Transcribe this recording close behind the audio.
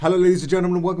Hello, ladies and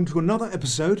gentlemen, and welcome to another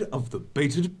episode of the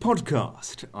Baited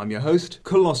Podcast. I'm your host,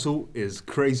 Colossal is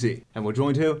Crazy, and we're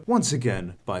joined here once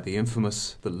again by the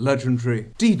infamous, the legendary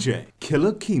DJ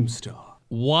Killer Keemstar.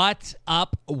 What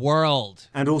up, world?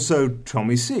 And also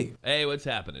Tommy C. Hey, what's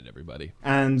happening, everybody?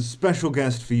 And special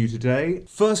guest for you today,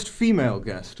 first female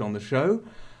guest on the show,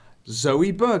 Zoe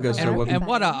Berger. And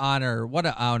what an honor,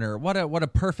 what a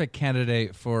perfect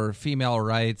candidate for female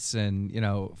rights and, you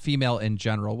know, female in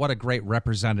general. What a great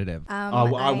representative.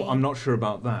 I'm not sure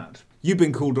about that. You've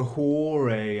been called a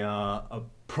whore, a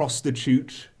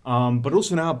prostitute, but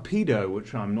also now a pedo,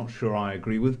 which I'm not sure I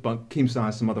agree with, but Keemstar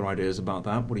has some other ideas about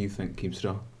that. What do you think,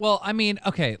 Keemstar? Well, I mean,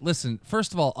 okay, listen,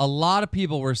 first of all, a lot of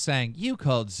people were saying, you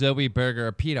called Zoe Berger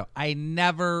a pedo. I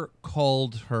never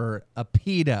called her a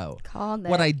pedo. Called it.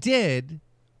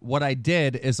 What I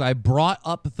did is I brought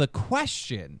up the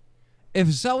question, if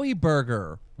Zoe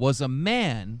Berger was a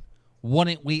man,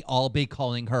 wouldn't we all be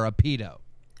calling her a pedo?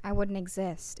 I wouldn't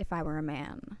exist if I were a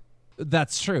man.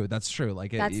 That's true.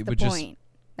 Like That's it the would point.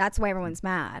 That's why everyone's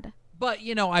mad. But,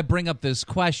 you know, I bring up this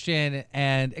question,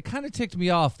 and it kind of ticked me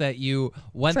off that you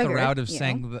went the route of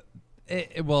saying that.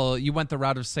 You went the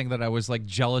route of saying that I was, like,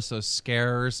 jealous of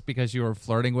Scarce because you were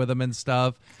flirting with him and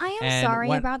stuff. I am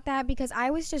sorry about that because I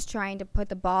was just trying to put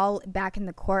the ball back in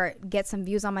the court, get some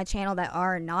views on my channel that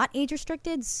are not age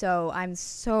restricted. So I'm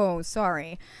so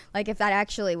sorry. Like, if that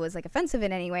actually was, like, offensive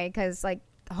in any way, because, like,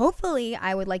 hopefully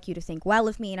I would like you to think well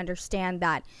of me and understand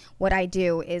that what I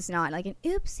do is not like an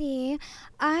oopsie.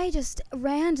 I just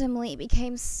randomly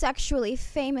became sexually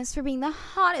famous for being the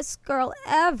hottest girl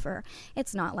ever.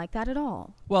 It's not like that at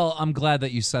all. Well, I'm glad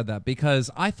that you said that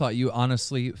because I thought you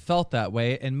honestly felt that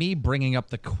way, and me bringing up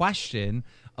the question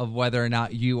of whether or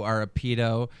not you are a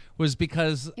pedo was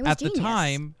because at genius. The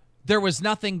time there was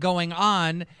nothing going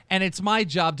on, and it's my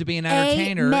job to be an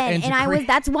entertainer. Amen. And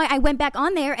that's why I went back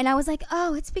on there, and I was like,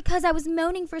 oh, it's because I was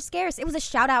moaning for Scarce. It was a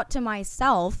shout out to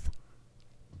myself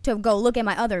to go look at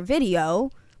my other video,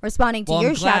 responding to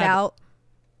your shout out.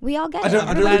 We all get it.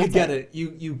 I don't really get it.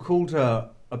 You called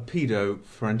her a pedo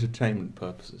for entertainment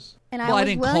purposes. And I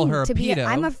didn't call her a pedo.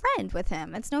 I'm a friend with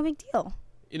him. It's no big deal.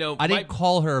 You know, I didn't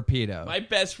call her a pedo. My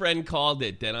best friend called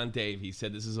it dead on Dave. He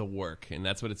said this is a work, and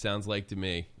that's what it sounds like to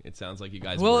me. It sounds like you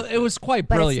guys. Well, it was quite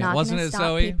brilliant, wasn't it,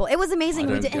 Zoe? People. It was amazing.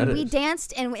 We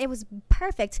danced, and it was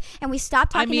perfect. And we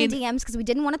stopped talking in DMs because we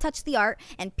didn't want to touch the art.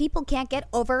 And people can't get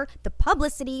over the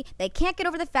publicity. They can't get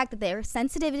over the fact that they're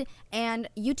sensitive, and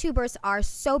YouTubers are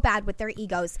so bad with their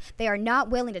egos. They are not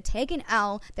willing to take an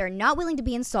L. They're not willing to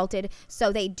be insulted.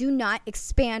 So they do not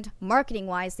expand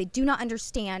marketing-wise. They do not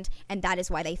understand, and that is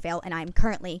why they fail. And I'm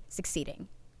currently succeeding.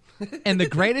 And the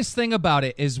greatest thing about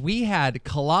it is we had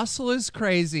Colossal is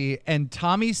Crazy and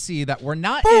Tommy C that were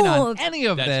not in on any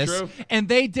of this. True. And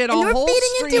they did a whole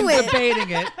stream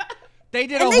debating it. They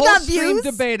did a whole stream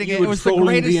debating it. It was the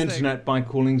greatest the internet by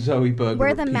calling Zoe Berger We're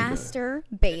a the pedo. master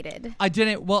baited. I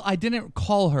didn't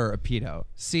call her a pedo.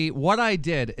 See, what I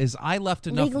did is I left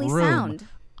enough Legally room. sound.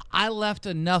 I left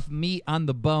enough meat on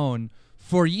the bone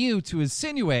for you to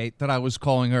insinuate that I was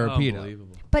calling her a pedo.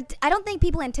 But I don't think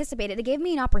people anticipated. It gave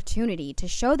me an opportunity to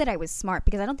show that I was smart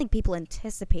because I don't think people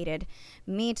anticipated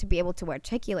me to be able to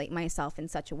articulate myself in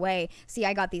such a way. See,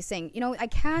 I got these things. You know, I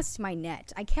cast my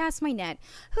net.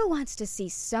 Who wants to see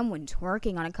someone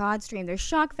twerking on a COD stream? There's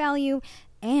shock value.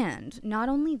 And not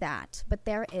only that, but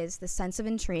there is the sense of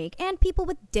intrigue and people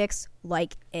with dicks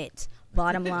like it.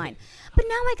 Bottom line. But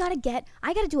now I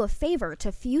gotta do a favor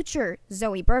to future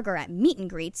Zoe Berger at meet and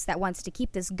greets that wants to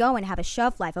keep this going, have a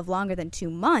shelf life of longer than 2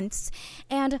 months,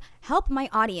 and help my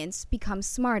audience become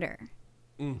smarter.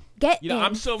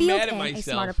 I'm so mad at a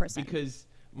smarter myself person. because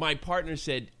my partner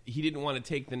said he didn't want to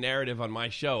take the narrative on my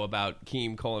show about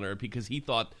Keem calling her because he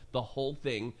thought the whole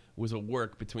thing was a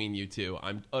work between you two.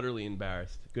 I'm utterly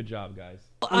embarrassed. Good job, guys.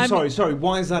 I'm sorry.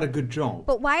 Why is that a good job?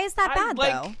 But why is that bad,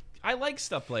 though? I like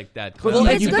stuff like that. Well,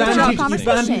 it's you good to have a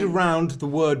conversation. bandied around the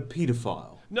word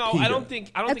pedophile. No, Pedo. I don't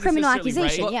think a it's criminal necessarily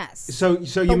accusation, right. yes.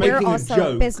 So you're but making we're also a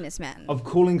joke businessmen. of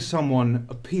calling someone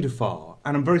a paedophile,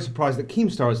 and I'm very surprised that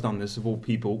Keemstar has done this of all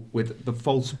people with the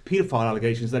false paedophile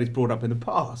allegations that he's brought up in the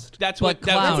past. That's But what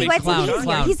that clown, was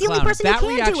clown. He's the only person That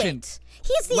who can do reaction- it.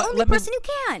 He's the only person who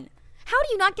can. How do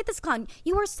you not get this, clown?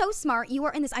 You are so smart. You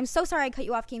are in this. I'm so sorry I cut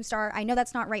you off, Keemstar. I know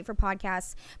that's not right for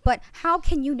podcasts, but how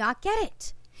can you not get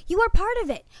it? You are part of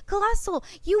it. Colossal,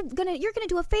 you're gonna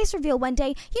do a face reveal one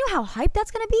day. You know how hype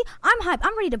that's gonna be? I'm hype.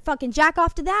 I'm ready to fucking jack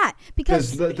off to that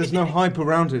because there's no hype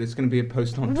around it. It's going to be a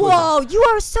post on Twitter. Whoa, you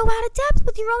are so out of depth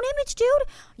with your own image, dude.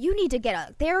 You need to get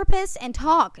a therapist and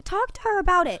talk to her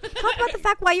about it. Talk about the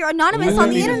fact why you're anonymous on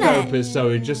the internet. I don't need a therapist,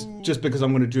 Zoe, just because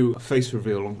I'm going to do a face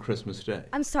reveal on Christmas Day.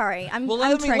 I'm sorry.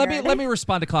 Let me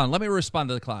respond to Clown. Let me respond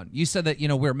to the Clown. You said that,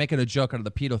 we're making a joke out of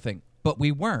the pedo thing, but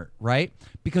we weren't, right?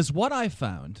 Because what I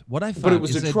found but it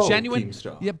was is a troll, genuine.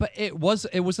 Keemstar. Yeah, but it was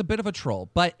a bit of a troll,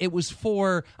 but it was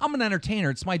for, I'm an entertainer.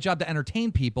 It's my job to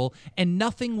entertain people, and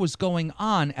nothing was going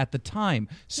on at the time.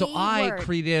 So I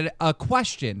created a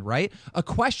question, right? A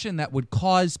question that would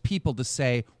cause people to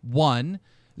say, 1,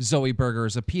 Zoe Berger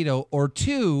is a pedo, or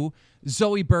 2,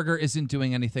 Zoe Berger isn't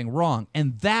doing anything wrong.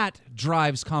 And that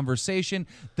drives conversation,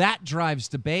 that drives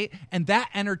debate, and that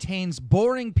entertains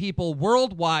boring people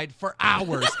worldwide for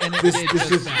hours. And this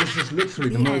is literally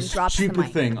the most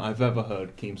stupid thing I've ever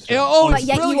heard, Keemstar. But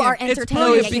yet you are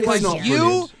entertaining it. Because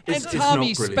you and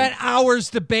Tommy spent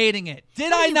hours debating it.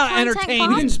 Did I not entertain you?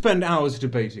 We didn't spend hours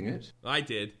debating it. I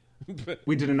did.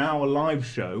 We did an hour live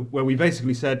show where we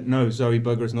basically said, no, Zoe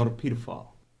Berger is not a pedophile.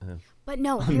 But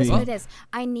no, here's what it is.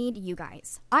 I need you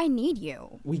guys. I need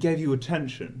you. We gave you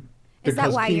attention. Is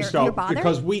that why you're bothered?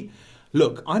 Because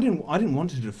look, I didn't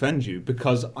want to defend you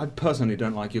because I personally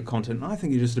don't like your content, and I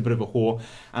think you're just a bit of a whore.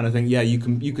 And I think, yeah, you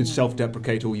can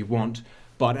self-deprecate all you want,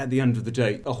 but at the end of the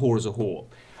day, a whore is a whore.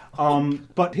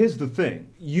 But here's the thing: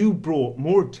 you brought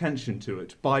more attention to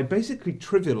it by basically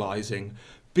trivializing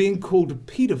being called a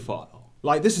pedophile.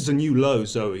 Like, this is a new low,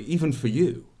 Zoe, even for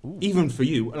you. Ooh. Even for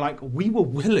you. Like, we were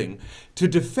willing to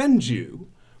defend you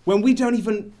when we don't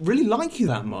even really like you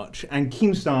that much. And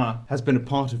Keemstar has been a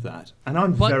part of that. And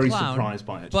I'm very surprised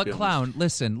by it, But Clown,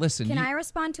 listen. Can I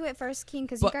respond to it first, Keem?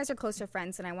 Because you guys are closer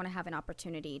friends, and I want to have an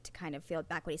opportunity to kind of field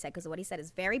back what he said, because what he said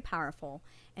is very powerful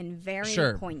and very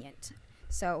poignant.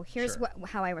 So here's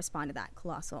how I respond to that,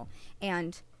 Colossal.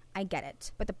 And I get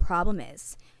it. But the problem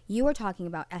is, you are talking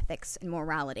about ethics and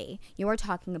morality. You are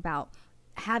talking about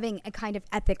having a kind of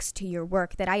ethics to your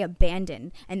work that I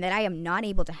abandon and that I am not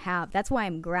able to have. That's why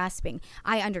I'm grasping.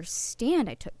 I understand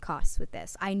I took costs with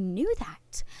this. I knew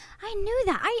that.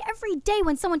 Every day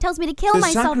when someone tells me to kill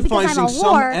myself because I'm a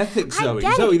whore, ethics, Zoe. I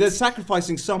get Zoe, it. they're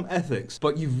sacrificing some ethics.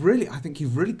 But I think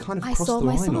you've really kind of crossed the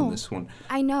line on this one.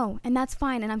 I know, and that's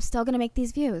fine, and I'm still going to make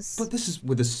these views. But this is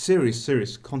with a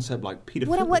serious concept like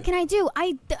pedophilia. What can I do?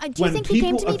 Do you think he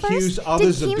came to me first? Did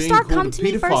Keemstar come to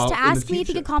me first to ask me if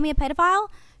he could call me a pedophile?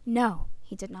 No,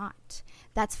 he did not.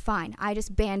 That's fine. I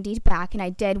just bandied back and I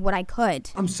did what I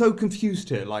could. I'm so confused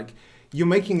here. Like, you're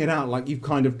making it out like you've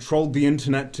kind of trolled the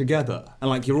internet together. And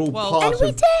like you're all part of...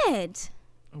 And we did.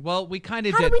 Well, we kind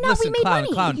of did. How did we not? Listen, we made Clown,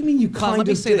 money. Clown. What do you mean you kind of let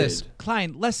me say did? this.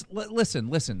 Clown,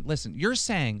 listen. You're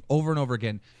saying over and over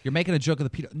again, you're making a joke of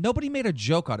the pedo. Nobody made a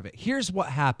joke out of it. Here's what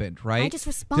happened, right? I just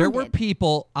responded. There were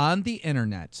people on the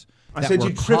internet... I said you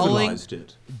trivialized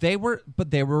it.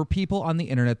 There were people on the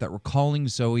internet that were calling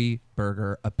Zoe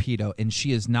Berger a pedo, and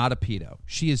she is not a pedo.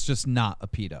 She is just not a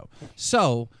pedo.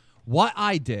 So what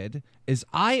I did is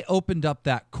I opened up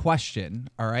that question,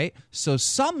 all right? So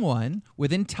someone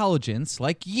with intelligence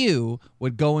like you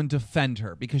would go and defend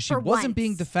her because she wasn't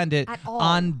being defended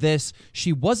on this.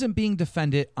 She wasn't being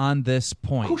defended on this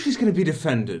point. Of course she's going to be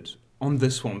defended on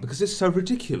this one because it's so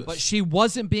ridiculous. But she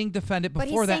wasn't being defended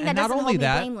before that, and not only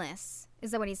that. Blameless. Is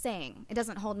that what he's saying? It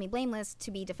doesn't hold me blameless to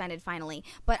be defended finally.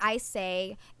 But I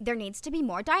say there needs to be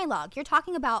more dialogue. You're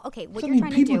talking about, okay, what you're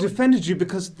trying to do. People defended you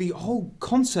because the whole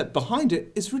concept behind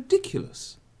it is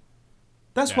ridiculous.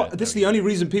 That's the only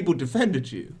reason people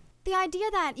defended you. The idea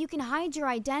that you can hide your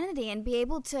identity and be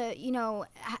able to,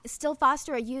 still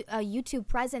foster a YouTube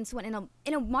presence when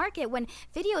in a market when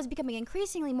video is becoming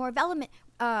increasingly more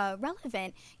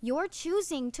relevant, you're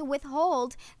choosing to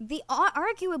withhold the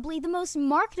arguably the most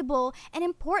marketable and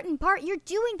important part. You're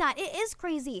doing that. It is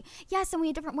crazy. Yes, and we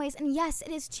have different ways. And yes,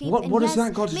 it is cheap. What has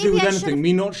that got to do with anything?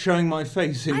 Me not showing my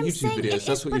face in YouTube videos.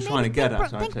 That's what you're trying to get at.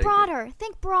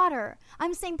 Think broader.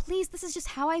 I'm saying, please, this is just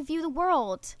how I view the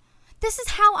world. This is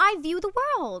how I view the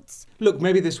world. Look,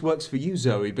 maybe this works for you,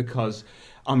 Zoe, because,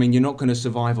 you're not going to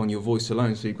survive on your voice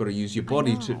alone, so you've got to use your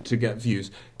body to get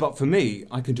views. But for me,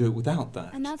 I can do it without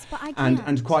that. But I can't.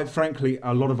 And quite frankly,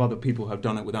 a lot of other people have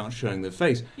done it without showing their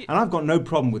face. And I've got no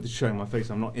problem with showing my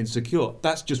face. I'm not insecure.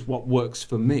 That's just what works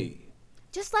for me.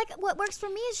 Just like what works for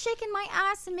me is shaking my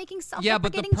ass and making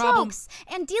self-deprecating jokes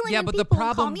and dealing with people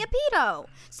who call me a pedo.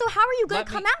 So how are you going to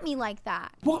come at me like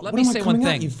that? Let me say one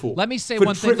thing. Let me say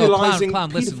one thing. Trivializing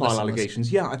Clown, listen.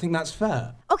 allegations. Yeah, I think that's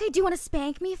fair. Okay, do you want to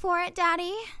spank me for it,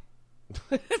 Daddy?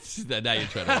 Now you're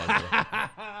trying to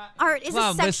Art is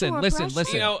a sexual listen.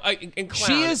 You know, and Clown,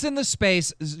 She is in the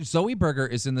space. Zoe Berger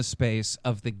is in the space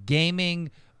of the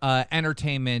gaming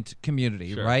entertainment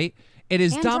community, Sure. right? It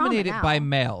is And dominated drama by now.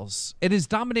 males. It is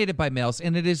dominated by males,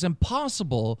 and it is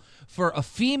impossible for a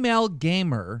female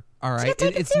gamer. All right, get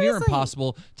taken it's near seriously.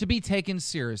 impossible to be taken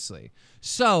seriously.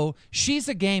 So she's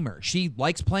a gamer. She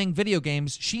likes playing video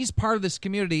games. She's part of this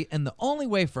community, and the only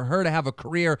way for her to have a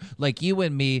career like you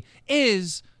and me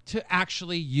is to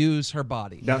actually use her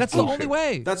body. That's the bullshit. only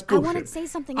way. That's I bullshit. want to say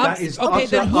something That else. is Okay, utter,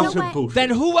 then you know utter what? bullshit. Then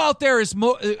who out there is and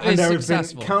there have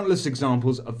successful? been countless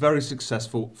examples of very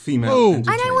successful female Who? entertainers.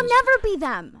 And I will never be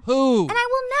them. Who? And I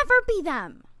will never be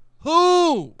them.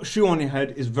 Who? Shoe on Your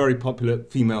Head is a very popular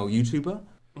female YouTuber.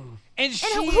 And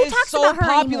she who is talks so about her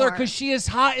popular anymore? because she is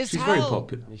hot as She's hell. very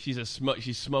popular.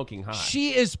 she's smoking hot.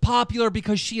 She is popular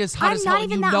because she is hot I'm as not hell,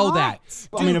 and you even that know hot.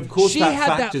 that. I mean, of course, she that had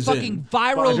that factors fucking in, But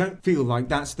I viral. don't feel like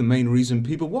that's the main reason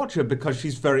people watch her, because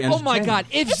she's very Oh entertaining. my god!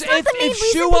 If It's not the main if reason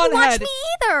Shoe people on watch Head, me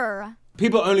either.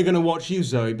 People are only going to watch you,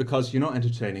 Zoe, because you're not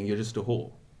entertaining. You're just a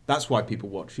whore. That's why people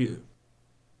watch you.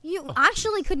 You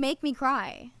actually could make me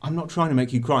cry. I'm not trying to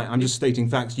make you cry. I'm just stating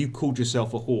facts. You called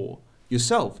yourself a whore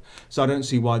yourself, so I don't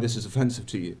see why this is offensive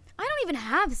to you. I don't even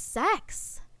have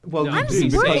sex. Well, No, you I'm do, just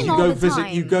because working you all go the visit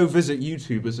time. you go visit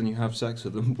YouTubers and you have sex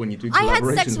with them when you do I had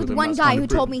collaborations sex with them. one That's guy kind who of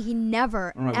told proof. me he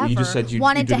never, All right, well, ever you just said you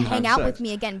wanted to didn't hang have out sex. with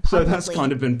me again So publicly. that's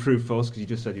kind of been proof false, because you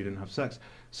just said you didn't have sex.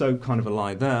 So kind of a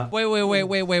lie there.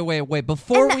 wait.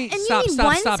 Before and we and stop, you mean stop,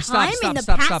 one stop, time stop, in the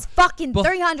stop, past stop. fucking Bef-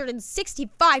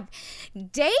 365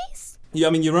 days? Yeah, I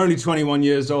mean, you're only 21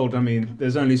 years old. I mean,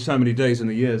 there's only so many days in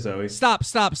the year, Zoe.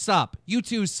 Stop. You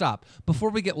two stop. Before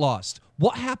we get lost,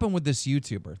 what happened with this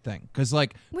YouTuber thing? Because,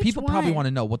 like, Which people probably one? want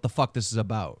to know what the fuck this is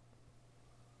about.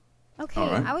 Okay,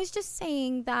 All right. I was just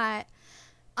saying that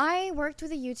I worked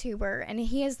with a YouTuber and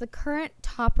he is the current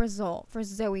top result for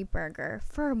Zoe Berger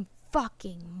for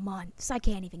fucking months. I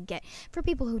can't even get. For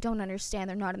people who don't understand,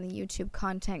 they're not in the YouTube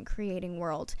content creating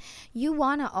world. You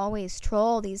want to always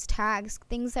troll these tags,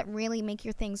 things that really make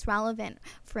your things relevant.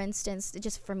 For instance,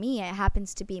 just for me, it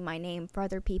happens to be my name. For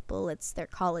other people, it's their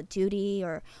Call of Duty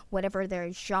or whatever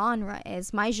their genre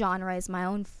is. My genre is my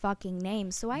own fucking name.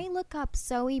 So I look up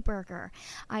Zoe Berger.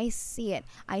 I see it.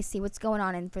 I see what's going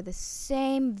on. And for the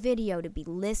same video to be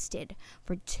listed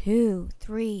for 2,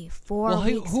 3, 4 Well,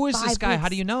 weeks, who is this 5 guy? How weeks,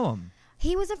 do you know him?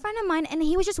 he was a friend of mine, and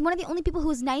he was just one of the only people who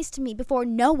was nice to me before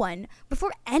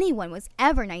anyone was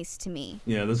ever nice to me.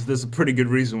 Yeah, there's a pretty good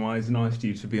reason why he's nice to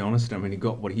you, to be honest. I mean, he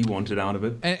got what he wanted out of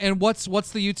it. And what's the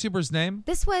YouTuber's name?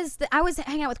 This was I was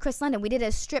hanging out with Chris London. We did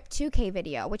a strip 2K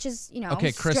video, which is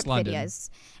Okay, Chris strip London.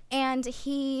 videos, and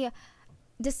he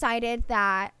decided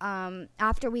that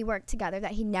after we worked together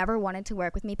that he never wanted to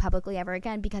work with me publicly ever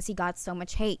again because he got so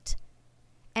much hate,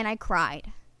 and I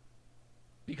cried.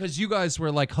 Because you guys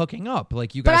were like hooking up,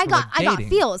 like you But guys I were got like, dating.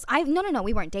 feels. No,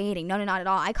 we weren't dating. No, not at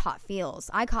all. I caught feels.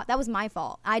 That was my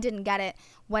fault. I didn't get it.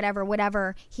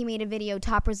 Whatever. He made a video,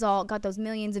 top result, got those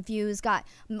millions of views, got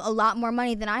a lot more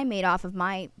money than I made off of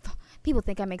my. People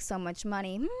think I make so much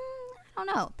money. I don't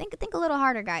know. Think a little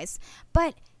harder, guys.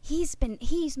 But he's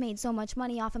made so much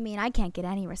money off of me, and I can't get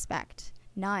any respect.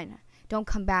 None. Don't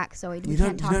come back, Zoe. We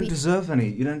can't talk. You don't deserve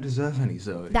any,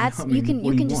 Zoe. That's I mean, you can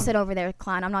what do just want? sit over there,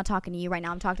 Clown. I'm not talking to you right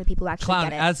now. I'm talking to people who actually Clown,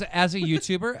 get it.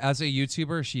 as a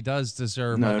YouTuber, she does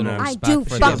deserve a No, little no. I respect do for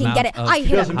the fucking amount get it. of- I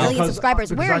hit a Doesn't, million because- subscribers.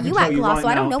 because Where I are can you tell at, you Colossal?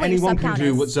 right I don't now, know what your anyone sub can count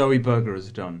do is. what Zoe Berger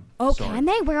has done. Oh, Sorry. can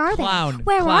they? Where are they? Clown,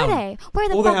 Where clown. are they? Where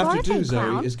the All they fuck have are to do, they, Zoe,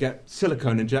 Clown? is get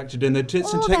silicone injected in their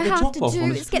tits and All take they the have top to off do on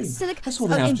the is get screen. silic- That's all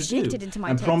they have to do. injected into my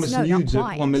and tits. promise No, you not to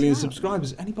quite. 1 million No.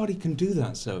 subscribers. Anybody can do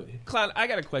that, Zoe. Clown, I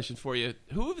got a question for you.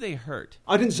 Who have they hurt?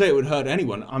 I didn't say it would hurt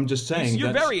anyone. I'm just saying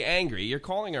You're that very angry. You're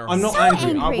calling her. I'm not So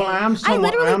angry. angry. Well, I am I somewhat,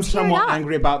 literally teared somewhat up.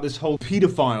 angry about this whole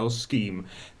paedophile scheme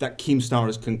that Keemstar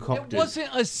has It concocted. wasn't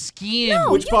a scheme.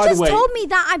 No, Which, you by the just way- told me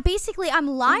that I'm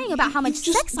lying about how much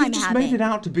sex I'm You just having. made it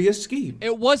out to be a scheme.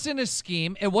 It wasn't a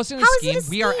scheme. It wasn't a How is scheme. it a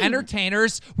We are scheme?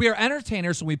 entertainers. We are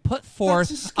entertainers, and we put forth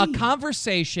That's a a scheme.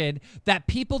 conversation that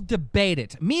people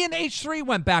debated. Me and H3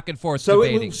 went back and forth So,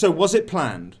 debating. so was it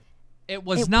planned? It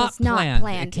was It not was not planned.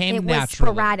 planned. It came was naturally.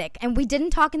 sporadic, and we didn't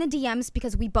talk in the DMs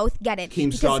because we both get it.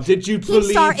 Keemstar, Because did you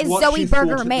believe Keemstar is what Zoe you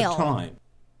Berger thought male. at the time?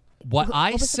 What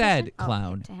I was the said, question? Oh,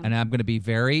 Clown, damn. and I'm going to be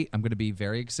very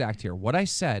exact here. What I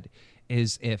said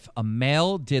is if a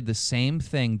male did the same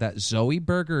thing that Zoe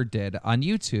Berger did on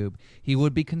YouTube, he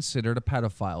would be considered a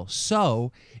pedophile.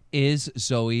 So, is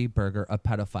Zoe Berger a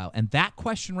pedophile? And that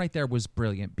question right there was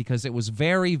brilliant because it was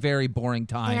very, very boring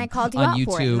time And I called you on out YouTube.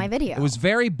 for it in my video. It was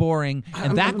very boring,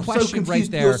 and that I'm so question right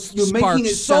confused. there You're sparked making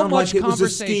it so sound much like it was a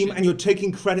conversation. scheme, and you're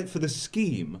taking credit for the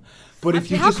scheme. But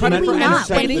if you How just could met we for any not?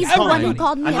 second When he's of the one time, who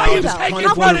called me and a now you weirdo. just kind How of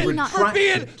could want to we not? retract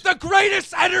it. the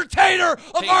greatest entertainer of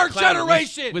Hey,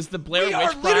 Clown, was the Blair we Witch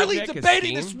are literally Project a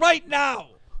debating scheme? this right now.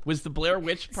 Was the Blair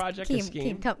Witch Project a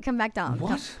scheme? Come back down.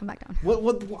 What? Come back down.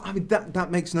 What? I mean,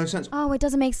 that makes no sense. Oh, it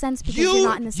doesn't make sense because You- you're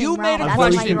not in the same you made realm. a That's I'm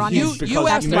question. why very you're on confused this. you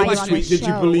because asked you a made the question. tweet. Did you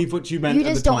show. believe what you meant You at the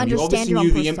just don't time? You understand obviously your knew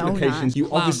own the persona. implications. You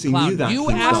Clown, obviously Clown, knew that. you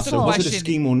Keemstar. asked So a was it a question.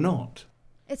 scheme or not?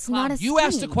 It's not a scheme. You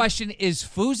asked a question, is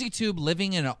FouseyTube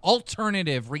living in an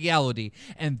alternative reality?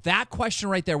 And that question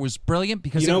right there was brilliant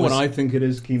because You know it was... what I think it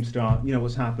is, Keemstar? You know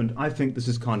what's happened? I think this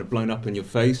is kind of blown up in your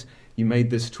face. You made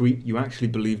this tweet. You actually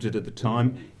believed it at the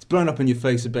time. It's blown up in your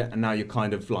face a bit, and now you're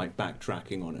kind of like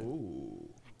backtracking on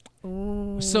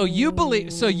it. So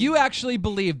you actually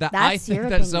believe that I That's think your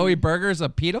that opinion. Zoe Berger's a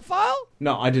pedophile?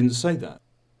 No, I didn't say that.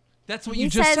 That's what He you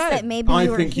just says said. that maybe I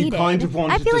you were think you heated. kind of I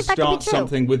wanted feel to like that could be start true.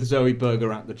 something with Zoe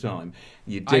Berger at the time.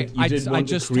 You did. I You did want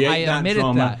just- to create I that admitted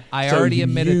drama. that. I so already you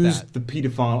admitted used that. the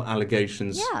paedophile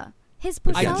allegations. Yeah. His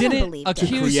persona I didn't believed it.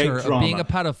 accuse create her of drama. being a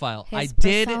pedophile. His I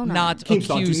did persona. not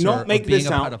Keemstar, accuse do her not make of being this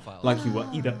a out pedophile. like you were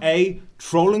either A,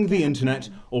 trolling the internet,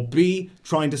 or B,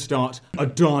 trying to start a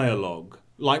dialogue.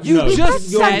 Like, You no, just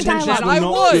your said intentions that were I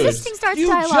not was. good. Existing starts You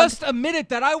dialogue. just admitted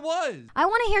that I was. I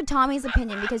want to hear Tommy's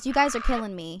opinion because you guys are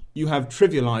killing me. You have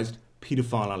trivialized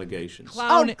paedophile allegations.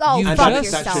 Clown, Oh, go you And fuck that,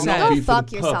 just that yourself. should said, not Go be for fuck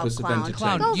the yourself, purpose clown. of entertainment.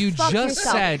 Clown, Go you fuck just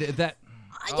yourself. said that.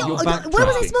 You're what was I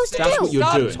backtracking. supposed to That's do? what you're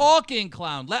Stop doing. talking,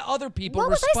 Clown. Let other people What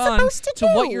was I respond supposed to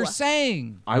what do? you're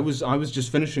saying. I was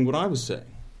just finishing what I was saying.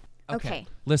 Okay.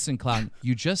 Listen, Clown,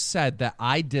 you just said that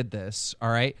I did this, all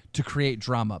right, to create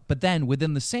drama. But then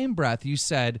within the same breath, you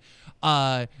said,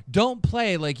 don't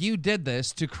play like you did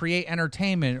this to create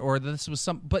entertainment or this was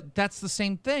some, but that's the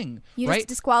same thing, You right? just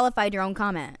disqualified your own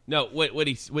comment. No, what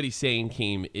he's saying,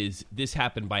 Keem, is this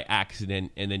happened by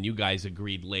accident, and then you guys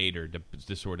agreed later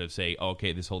to sort of say,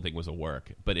 okay, this whole thing was a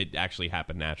work, but it actually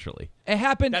happened naturally. It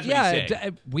happened, That's what yeah. he's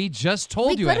saying. We just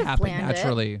told We you could it have happened planned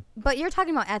naturally. it, but you're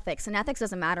talking about ethics, and ethics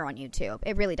doesn't matter on YouTube.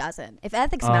 It really doesn't. If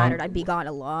ethics mattered, I'd be gone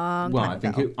a long Well, time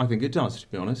ago. I think it does, to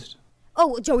be honest.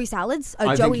 Oh, Joey Salads?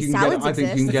 I Joey Salads think you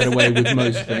can exist. get away with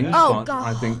most things, Oh, but God.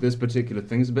 I think this particular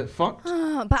thing's a bit fucked.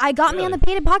 But I got me on the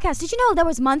Baited podcast. Did you know that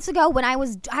was months ago when I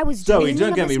was Zoe, dreaming don't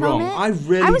of get me this wrong. moment? I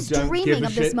really I was don't dreaming give a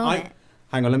of shit. this moment.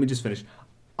 Hang on, let me just finish.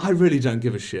 I really don't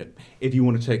give a shit if you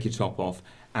want to take your top off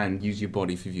and use your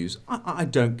body for views. I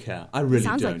don't care. I really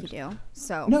Sounds don't. like you do.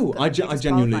 So No, I good. You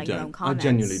genuinely disqualify your own don't. I comments.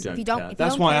 genuinely If don't you don't, care. if you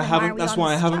That's don't why care, I then haven't. are we That's on why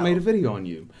I this haven't show? made a video on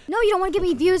you. No, you don't want to give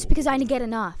me views because I didn't get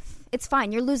enough. It's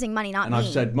fine. You're losing money, not And me. I've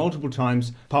said multiple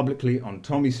times publicly on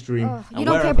Tommy's stream Ugh, you and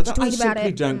don't care, wherever but that you I tweet about simply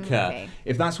it. don't care. Okay.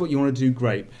 If that's what you want to do,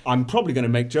 great. I'm probably going to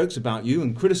make jokes about you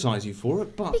and criticize you for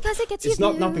it, but Because it gets you it's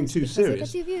not views, nothing too because it serious.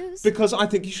 gets you views. Because I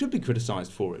think you should be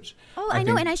criticized for it. Oh, I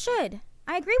know, think- and I should.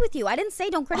 I agree with you. I didn't say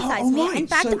don't criticize all me. right, In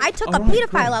fact, so- I took all a right, pedophile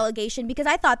great. allegation because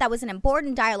I thought that was an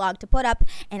important dialogue to put up,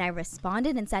 and I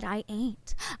responded and said, I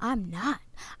ain't. I'm not.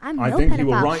 I'm I no think pedophile. you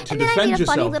were right to and then I defend made a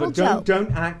funny yourself, little but joke.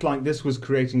 don't act like this was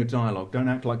creating a dialogue. Don't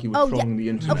act like you were Oh, trolling yeah. the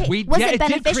internet. Okay. It Was it did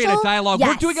create a beneficial? dialogue. Yes.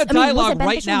 We're doing a I mean, was it dialogue right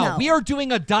beneficial? now. No. We are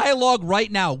doing a dialogue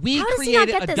right now. We How does he not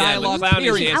created get a this? dialogue, Clown is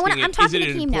period. asking, I'm talking is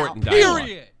to it Keem an now. important dialogue?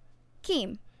 Period.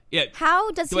 Keem, Yeah.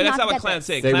 how does he Well, that's not not what get Clown's this?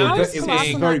 saying. They were, Clown ve- is it was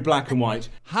saying, very black and white.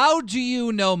 How do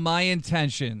you know my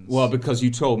intentions? Well, because you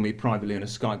told me privately in a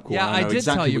Skype call. Yeah, and I know I did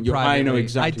exactly tell you what your, I know privately.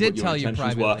 exactly I did what your tell you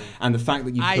intentions were, privately. and the fact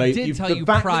that you I played, did tell the you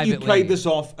fact that you privately. played this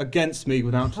off against me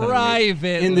without telling me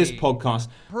in this Privately. podcast.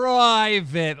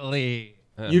 Privately.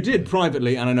 You did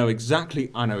privately, and I know exactly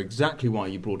why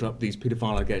you brought up these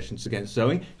paedophile allegations against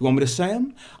Zoe. You want me to say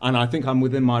them? And I think I'm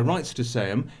within my rights to say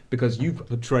them because you've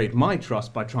betrayed my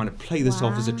trust by trying to play this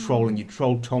off as a troll, and you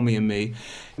trolled Tommy and me.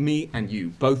 Me and you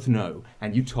both know,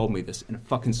 and you told me this in a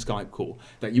fucking Skype call,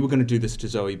 that you were going to do this to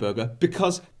Zoe Berger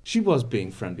because she was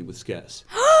being friendly with Scarce.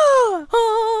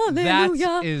 Hallelujah.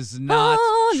 That is not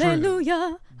true.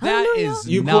 Hallelujah. That Hallelujah. is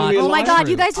You not call me a Oh my liar? God,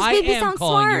 you guys just made me I am sound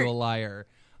calling smart. you a liar.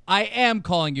 I am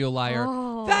calling you a liar.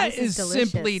 Oh, that this is is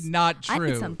simply delicious. not I true.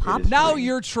 need some popcorn. Now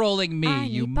you're trolling me, I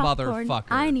you need popcorn. motherfucker.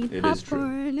 I need It is true.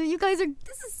 popcorn. You guys are.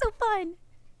 This is so fun.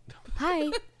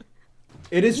 Hi.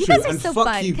 It is You true, guys are and so fuck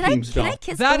fun. you, Can I Keemstar.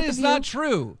 kiss That both is of not you?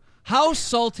 true. How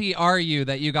salty are you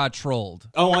that you got trolled?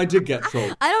 Oh, I did get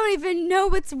trolled. I don't even know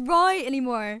what's right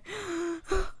anymore.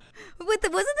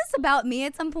 Wasn't this about me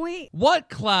at some point? What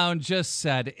Clown just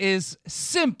said is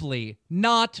simply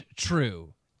not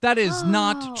true. That is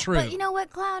not true. But you know what,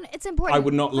 Clown? It's important. I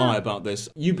would not lie about this.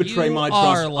 You betray you my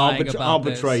are trust. lying about I'll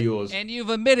this. betray yours. And you've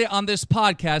admitted on this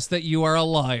podcast that you are a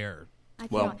liar. I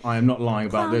Well, can't- I am not lying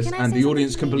about Clown, this, can I and say the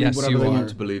audience something can to believe you? whatever Yes, they you want are.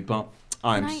 to believe, but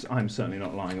I'm certainly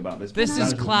not lying about this. This That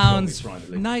is what you Clown's told me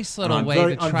privately. nice little And way I'm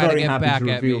to try to get happy back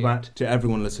to at reveal me. that to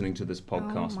everyone listening to this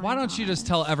podcast. my Why don't you just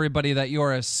tell everybody that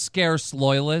you're a scarce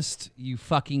loyalist, you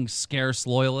fucking scarce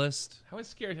loyalist? How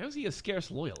is he a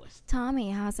scarce loyalist?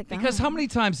 Tommy, how's it going? Because how many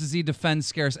times does he defend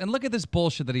Scarce? And look at this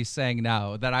bullshit that he's saying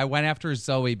now, that I went after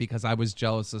Zoe because I was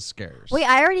jealous of Scarce. Wait,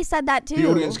 I already said that too. The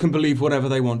audience can believe whatever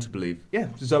they want to believe. Yeah,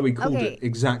 Zoe called Okay. it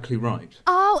exactly right.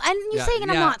 Oh, and you're Yeah, saying I'm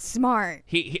yeah. not smart.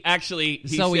 He actually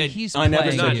Zoe, said he's I never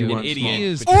playing said you you. weren't An smart. idiot. He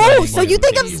is but Oh, playing so you. you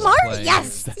think I'm He's smart? playing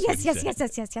Yes. That's Yes, what he yes, said. yes,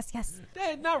 yes, yes, yes,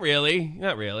 yes. Not really.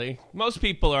 Not really. Most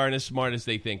people aren't as smart as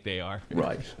they think they are.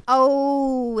 Right.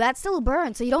 Oh, that still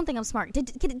burns. So you don't think I'm smart?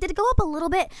 Did it go up a little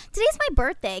bit? Today's my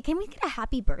birthday. Can we get a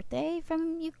happy birthday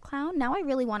from you, Clown? Now I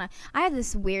really want to. I have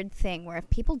this weird thing where if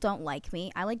people don't like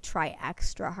me, I like try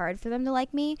extra hard for them to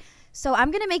like me. So I'm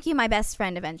gonna make you my best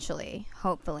friend eventually,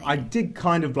 hopefully. I did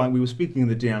kind of like, we were speaking in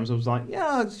the DMs, I was like,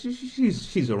 yeah,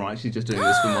 she's all right. She's just doing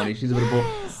this for money. She's a bit of a bore.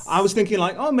 I was thinking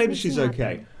like, oh, maybe Makes she's me okay.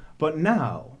 happy. But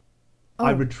now, I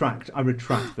retract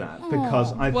that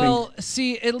because I Well,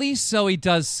 see, at least Zoe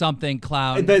does something,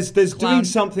 Clown. think there's Clown. doing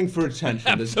something for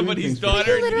attention. There's doing Somebody's things for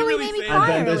daughter. You literally really made me say cry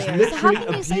And then there's earlier. So how literally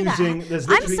can you say that? there's I'm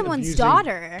literally someone's abusing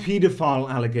daughter. Paedophile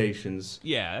allegations.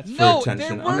 Yeah, that's for No,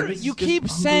 attention. there I mean, were. it's You just keep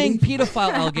saying unbelievable.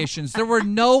 pedophile allegations. There were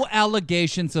no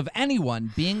allegations of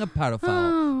anyone being a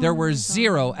pedophile. There were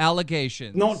zero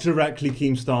allegations. Not directly,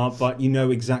 Keemstar, but you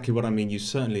know exactly what I mean. You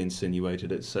certainly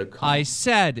insinuated it, so calm. I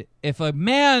said if a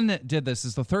man did this,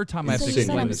 is the third time I have So to you said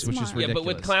explain I'm this, which is smart. Yeah, ridiculous.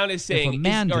 but what Clown is If saying a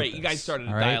man is, all did right, you guys this, started a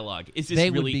all right, dialogue. Is this they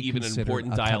would really be even an considered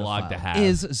important a dialogue pedophile. to have?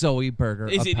 Is Zoe Berger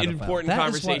Is a it an pedophile? important That is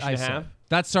conversation what I to said. have?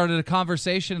 That started a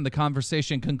conversation, and the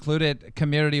conversation concluded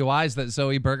community-wise that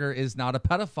Zoe Berger is not a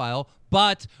pedophile.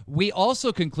 But we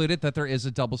also concluded that there is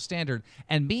a double standard.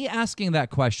 And me asking that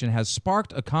question has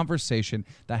sparked a conversation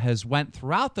that has went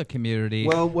throughout the community.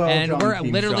 Well and done, we're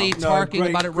Keemstar. literally No, talking great,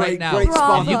 about it great, right now. great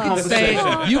spot And you for can say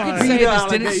conversation. you can say this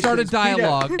didn't start a Pedo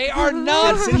dialogue. They are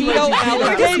not Insinuating pedo pedo You're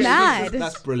just allegations. mad.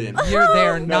 That's brilliant. They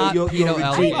are No, not you're pedo ridiculous.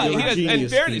 allegations. You're a And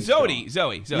genius, fairness, Keemstar.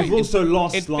 Zoe. You've also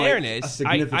lost in fairness, a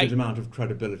significant I- amount of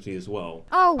credibility as well.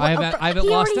 Oh, I well, haven't he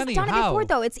lost already any. done it How? before,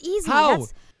 though. It's easy. How?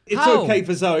 That's, It's How? okay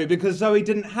for Zoe because Zoe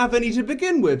didn't have any to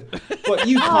begin with, but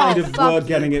you kind of fuck were you,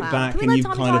 getting it Clown. back Can we and let you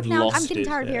Tommy kind talk of now? lost I'm getting it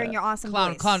tired of hearing there. your awesome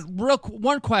Clown, voice.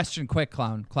 one question, quick,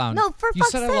 Clown. No, for you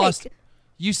fuck's said sake. I lost.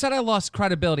 You said I lost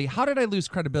credibility. How did I lose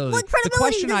credibility? What the credibility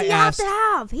question does I he asked. have to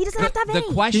have? He doesn't have to have the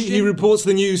any. question. He reports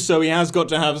the news, so he has got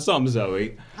to have some,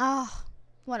 Zoe. Oh,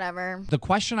 whatever. The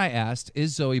question I asked,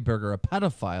 is Zoe Berger a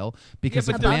pedophile? Because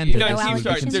Yeah, if but a man there- did no, this, he would be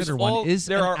Keemstar, considered there's one. all- Is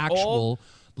there an are actual, all-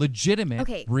 legitimate,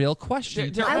 Okay. real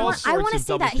question. There are I all want sorts to of say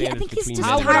double that. I think standards he's between just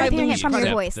How men. would I tired of hearing it lose from your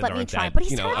credit voice. that Let me aren't try. that, But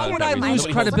he's you know, tired of How hearing would it I from my lose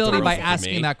voice. credibility Let me by try.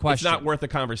 asking that question? It's not worth a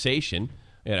conversation,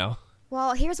 you know.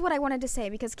 Well, here's what I wanted to say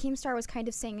because Keemstar was kind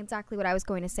of saying exactly what I was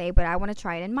going to say, but I want to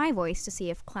try it in my voice to see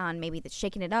if Clown, maybe that's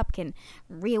shaking it up, can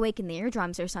reawaken the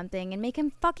eardrums or something and make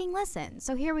him fucking listen.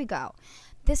 So here we go.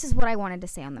 This is what I wanted to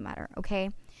say on the matter,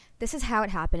 okay? This is how it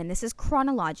happened, and this is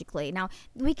chronologically. Now,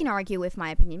 we can argue if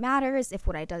my opinion matters, if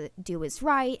what I do is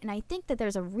right, and I think that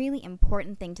there's a really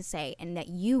important thing to say, and that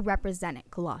you represent it,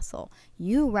 Colossal.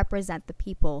 You represent the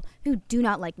people who do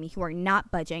not like me, who are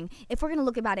not budging. If we're going to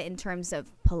look about it in terms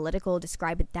of political,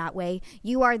 describe it that way,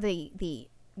 you are the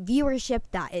viewership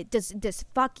that it does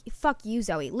fuck you,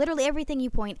 Zoe. Literally everything you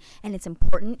point, and it's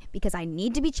important because I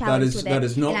need to be challenged with it. That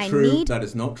is not and true. I need, That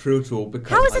is not true at all. Because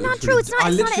How is I it not literally- true? It's not- I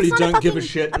it's not- literally it's not a don't give a fucking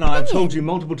shit, and I've opinion. told you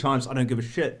multiple times I don't give a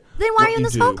shit. Then why are what you on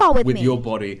this do phone call with me? your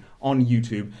body on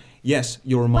YouTube? Yes,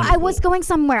 you're a money But I was whore. going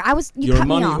somewhere. You You're a cut me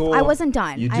money off. whore. I wasn't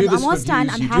done. You do I'm this almost for done.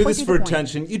 views. I'm You halfway do this through for the point.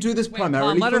 attention. You do this Wait,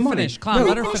 primarily Clown, let for her money. finish. Clown,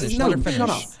 let her finish. No, Let her shut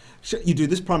finish. up. You do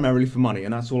this primarily for money,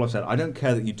 and that's all I've said. I don't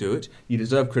care that you do it. You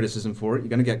deserve criticism for it. You're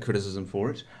going to get criticism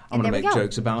for it. I'm And going to there we make go.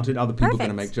 jokes about it. Other people are going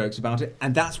to Perfect. make jokes about it,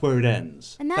 and that's where it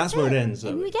ends. And that's where it it. ends.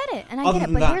 And Zoe. we get it, and I Other get it,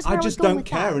 than but that, here's where I I was just going don't with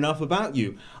care that. enough about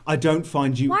you. I don't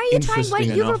find you Why are you trying? interesting Why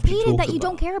you've enough to repeated talk that you about.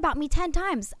 don't care about me 10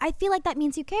 times? I feel like that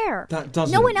means you care. That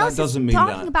doesn't. No one that else doesn't is mean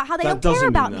talking that. about how they That don't care doesn't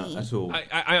about mean me. that at all.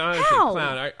 I honestly, How?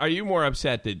 Clown, are you more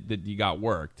upset that you got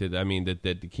work? I mean, that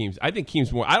the Keems. I think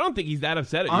Keems more. I don't think he's that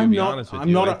upset at you. To be honest with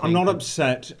you, I'm not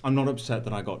upset. I'm not upset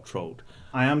that I got trolled.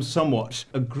 I am somewhat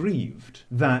aggrieved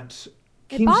that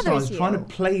It Keemstar bothers is trying to you.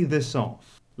 play this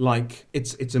off like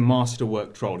it's a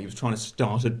masterwork troll. He was trying to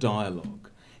start a dialogue.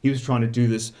 He was trying to do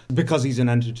this because he's an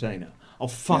entertainer. Oh,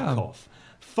 fuck Yeah. off.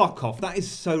 Fuck off. That is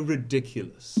so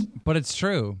ridiculous. But it's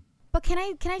true. But can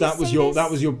I just That was say your this? that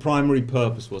was your primary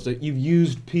purpose, was it? You've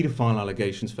used paedophile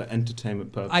allegations for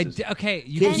entertainment purposes. Okay,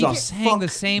 you Keemstar, keep saying the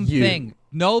fuck same you. thing.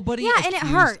 Nobody Yeah, and it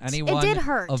accused hurt. anyone It did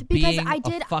hurt of because being I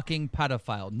did- a fucking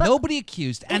pedophile. Nobody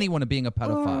accused anyone of being a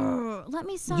pedophile. Let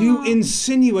me stop. You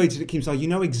insinuated it, Keemstar. You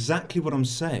know exactly what I'm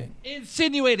saying.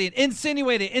 Insinuating.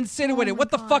 Oh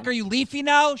What the my fuck God. are you, Leafy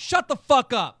now? Shut the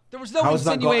fuck up. There was no How has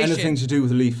that got insinuation. anything to do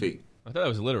with Leafy? I thought that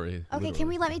was literally. Okay, can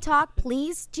we let me talk,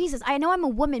 please? Jesus, I know I'm a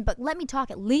woman, but let me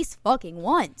talk at least fucking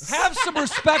once. Have some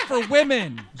respect for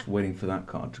women. Just waiting for that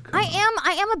card to come.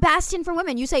 I am a bastion for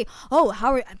women. You say, oh,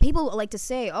 how are people like to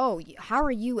say, oh, how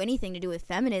are you anything to do with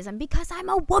feminism? Because I'm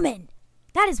a woman.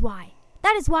 That is why.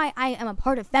 That is why I am a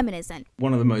part of feminism.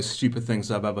 One of the most stupid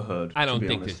things I've ever heard. I don't to be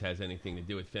think honest. this has anything to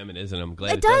do with feminism. I'm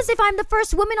glad It does if I'm the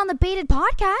first woman on the Baited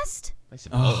podcast. I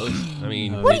suppose. I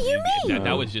mean, What do you mean?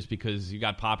 That was just because you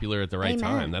got popular at the right Amen.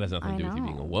 time. That has nothing I to do with you know.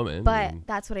 being a woman. But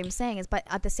that's what I'm saying is, but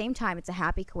at the same time, it's a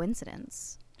happy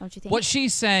coincidence. Don't you think? What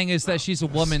she's saying is that she's a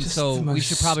woman, just so the we most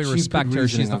should probably stupid respect her.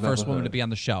 She's reasoning the I've first ever woman to heard. be on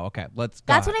the show. Okay, let's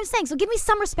go. That's what I'm saying. So give me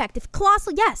some respect. If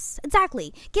Colossal, yes,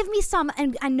 exactly. Give me some,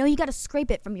 and I know you got to scrape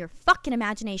it from your fucking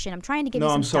imagination. I'm trying to give No,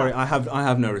 you some I'm sorry. stuff. I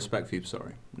have no respect for you.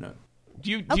 Sorry. No. Do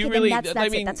you Okay, then really? that's I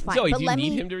it. mean, That's fine. Zoe, But do you let need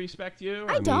me- him to respect you?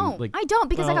 I don't. Mean, I don't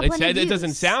because I got it plenty of it doesn't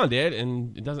views. sound it,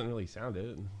 and it doesn't really sound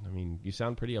it. I mean, you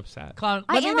sound pretty upset. Clown,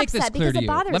 I let me am make this upset clear because to it you.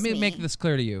 bothers Let me me. make this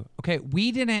clear to you. Okay,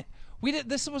 we didn't.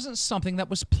 This wasn't something that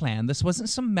was planned. This wasn't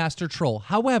some master troll.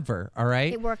 However, all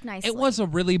right, It worked nicely. It was a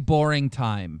really boring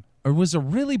time. It was a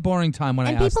really boring time when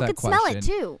And I asked people that could question.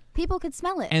 smell it too. People could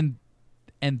smell it.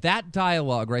 And that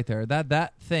dialogue right there,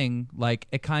 that thing, like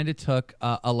it kind of took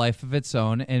a life of its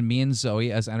own. And me and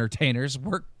Zoe as entertainers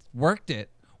worked it,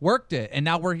 and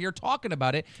now we're here talking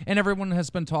about it, and everyone has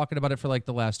been talking about it for like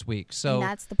the last week. So And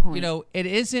that's the point. You know, it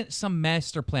isn't some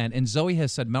master plan. And Zoe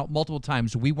has said multiple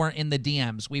times, we weren't in the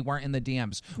DMs. We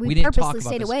didn't talk purposely about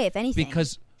stayed this away, if anything.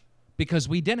 because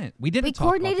we didn't. We we talk about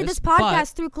coordinated this but-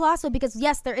 podcast through Colossal because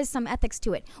yes, there is some ethics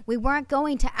to it. We weren't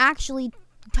going to actually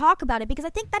talk about it because I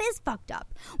think that is fucked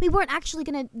up. We weren't actually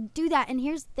going to do that. And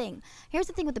here's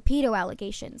the thing with the pedo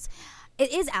allegations.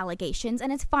 It is allegations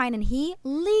and it's fine, and he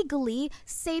legally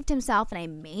saved himself, and I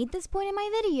made this point in my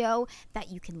video that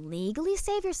you can legally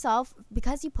save yourself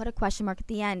because you put a question mark at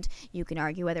the end. You can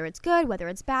argue whether it's good, whether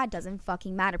it's bad, doesn't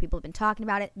fucking matter. People have been talking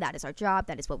about it. That is our job.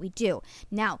 That is what we do.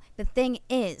 Now, the thing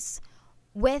is,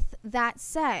 with that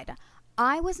said,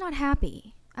 I was not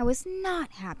happy. I was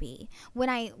not happy when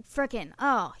I frickin'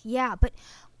 but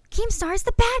Keemstar is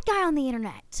the bad guy on the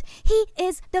internet. He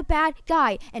is the bad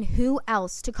guy. And who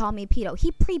else to call me a pedo?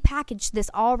 He prepackaged this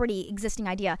already existing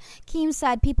idea. Keem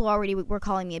said people already were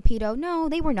calling me a pedo. No,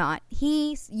 they were not.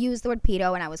 He used the word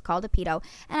pedo and I was called a pedo.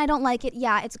 And I don't like it.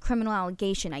 Yeah, it's a criminal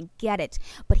allegation. I get it.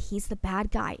 But he's the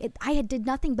bad guy. I did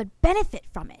nothing but benefit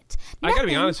from it. I got to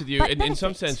be Nothing honest with you. but In some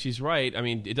benefit. sense, she's right. I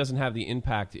mean, it doesn't have the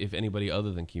impact if anybody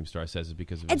other than Keemstar says it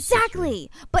because of his Exactly.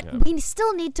 history. But Yeah. we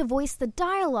still need to voice the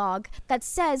dialogue that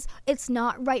says it's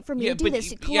not right for me Yeah, to do but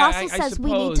this. yeah, Colossal I says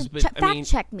we need suppose, to but, I fact mean-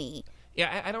 check me.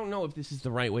 Yeah, I don't know if this is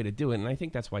the right way to do it, and I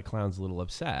think that's why Clown's a little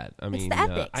upset. I mean, the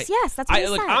ethics. Yes, that's what I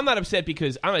look, said. I'm not upset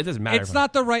because it doesn't matter. It's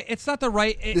not the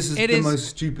right. This is the most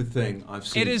stupid thing I've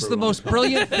seen. It is for a the long most time.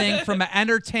 brilliant thing from an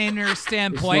entertainer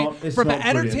standpoint. it's From not an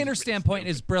brilliant. entertainer standpoint,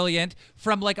 is brilliant.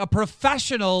 From like a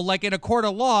professional, like in a court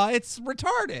of law, it's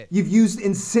retarded. You've used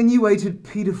insinuated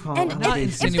paedophile And not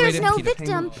allegations. if there's no insinuated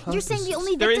victim, you're saying the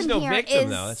only There victim is no here victim, is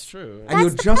though. That's true. And you're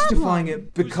That's the justifying problem.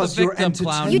 it because the you're victim,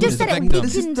 Clown? entertaining. You just Who's said the it victim?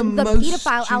 This is weakened the the most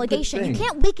pedophile stupid allegation. thing. You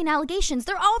can't weaken allegations.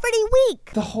 They're already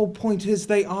weak. The whole point is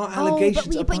they are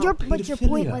allegations about but your point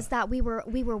pedophilia. was that we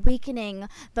were weakening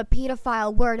the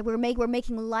pedophile word. We're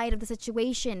making light of the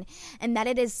situation, and that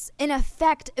it is in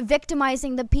effect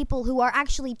victimizing the people who are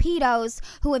actually pedos,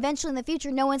 who eventually in the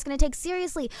future no one's going to take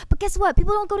seriously. But guess what?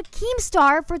 People don't go to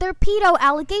Keemstar for their pedo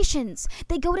allegations.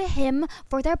 They go to him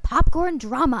for their popcorn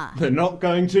drama. They're not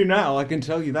going to now, I can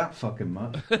tell you that fucking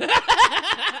much.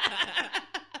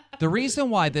 The reason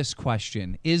why this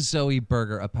question, is Zoe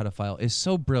Berger a pedophile, is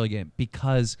so brilliant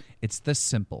because it's this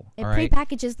simple. It all right?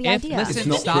 prepackages the If, idea. Listen, It's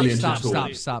not stop, brilliant stop,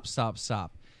 at all.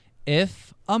 stop.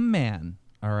 If a man,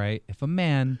 all right, let's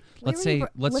listen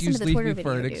use to the Twitter Leafy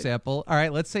for an video, dude. example. All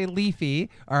right, let's say Leafy,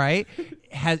 all right,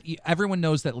 everyone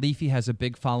knows that Leafy has a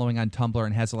big following on Tumblr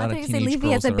and has a lot thought of you said teenage Leafy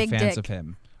girls has a that are big fans dick. of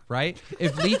him. Right?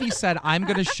 If Leafy said, I'm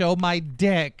going to show my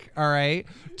dick, all right,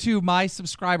 to my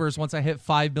subscribers once I hit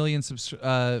 5 million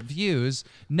views,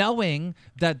 knowing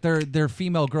that they're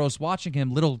female girls watching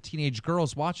him, little teenage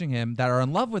girls watching him that are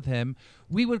in love with him,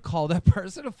 we would call that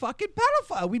person a fucking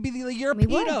pedophile. We'd be like, you're a We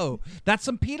would. pedo. That's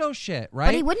some pedo shit,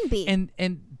 right? he wouldn't be. And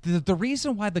the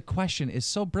reason why the question is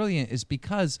so brilliant is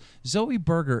because Zoe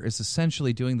Berger is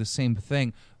essentially doing the same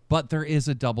thing, But there is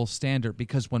a double standard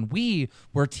because when we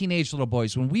were teenage little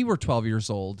boys, when we were 12 years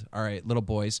old, all right, little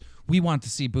boys, we wanted to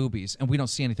see boobies, and we don't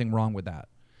see anything wrong with that.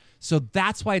 So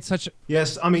that's why it's such a...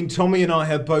 Yes, I mean, Tommy and I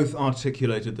have both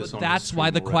articulated this on That's the why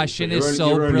the already, question so is you're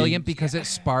so only- brilliant because it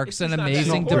sparks an not that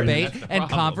amazing important. debate and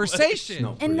conversation. Not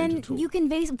And brilliant then at all. you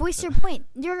can voice your point.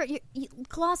 You're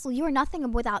Colossal. You are nothing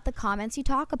without the comments you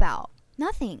talk about.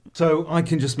 Nothing. So I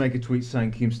can just make a tweet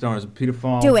saying Keemstar is a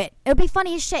paedophile. Do it. It'll be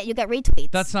funny as shit. You get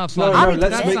retweets. That's not No, funny. no,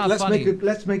 let's That's make not funny.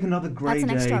 let's make another grade That's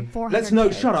an extra A.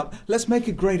 400 K. Shut up. Let's make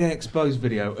a grade A exposed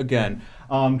video again.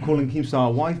 Calling Keemstar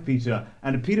a wife beater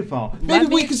and a paedophile. Let Maybe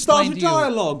me we can start a explain to you-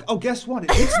 dialogue. Oh, guess what? It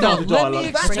did start a let dialogue.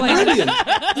 me That's explain- brilliant.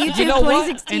 YouTube You know what?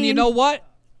 2016. And you know what,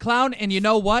 Clown? And you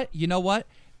know what? You know what?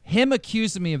 Him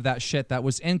accusing me of that shit that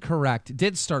was incorrect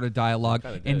did start a dialogue,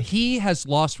 and he has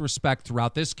lost respect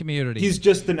throughout this community. He's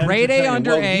just an Grade A entertainer. under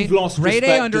Well, A. you've lost Grade A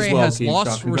respect under as A well, has Keemstar.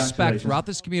 lost respect Congratulations. throughout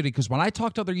this community because when I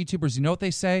talk to other YouTubers, you know what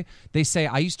they say? They say,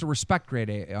 I used to respect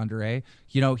Grade A under A.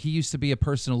 You know, he used to be a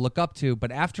person to look up to,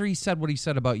 but after he said what he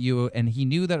said about you and he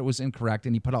knew that it was incorrect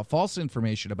and he put out false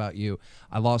information about you,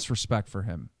 I lost respect for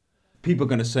him. People are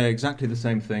going to say exactly the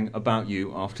same thing about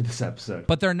you after this episode.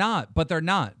 But they're not. If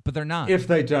If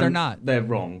they don't, they're not. they're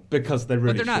wrong because they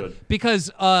really But they're should. not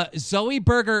because Zoe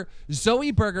Berger has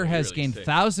really gained sick.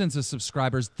 thousands of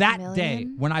subscribers that day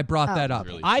Million? when I brought that up.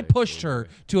 Really I sick, pushed Zoe her Berger.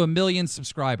 to 1 million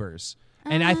subscribers.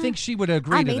 And I think she would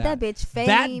agree I to made that bitch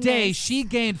That day, famous. she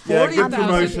gained Yeah, 40,000. good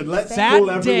promotion. Let's That call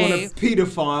everyone day- a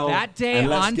paedophile. that day and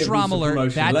let's on give them some Dromler,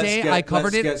 promotion. that Let's day get, I covered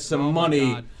let's it- get some Oh my money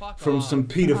God, fuck from off. some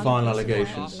paedophile Off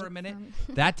allegations. for a minute.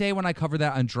 That day when I covered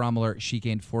that on Dromler, she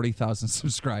gained 40,000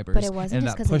 subscribers. But it wasn't and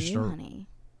just that because of pushed you, her. honey.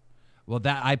 Well,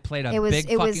 that I played a It was big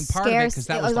fucking part of it scarce. because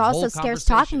that It was was the also whole scarce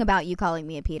conversation. talking about you calling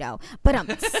me a pedo. But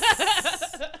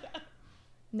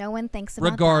no one thinks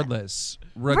about Regardless, that.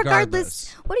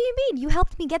 Regardless, what do you mean? You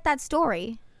helped me get that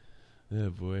story. Oh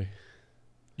boy.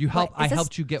 you helped. What, is I this-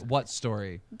 helped you get what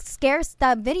story? Scarce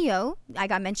that video. I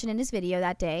got mentioned in his video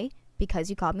that day because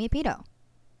you called me a pedo.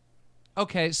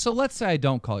 Okay, so let's say I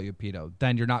don't call you a pedo,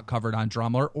 then you're not covered on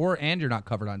Drummer, and you're not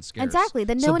covered on Scarce. Exactly.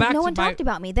 Then So no back one to my- talked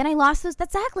about me. Then I lost those.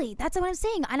 Exactly. That's what I'm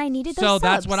saying. And I needed those. So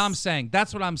that's subs. what I'm saying.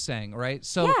 That's what I'm saying, right?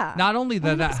 So Yeah, not only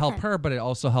did that 100%. help her, but it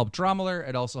also helped Drumler.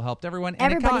 It also helped everyone,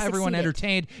 and it Everybody got everyone succeeded.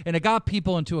 entertained, and it got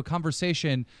people into a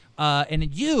conversation.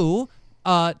 And you,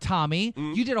 Tommy,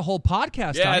 you did a whole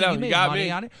podcast Yeah, on I it. know. You You made got money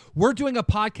me. on it. We're doing a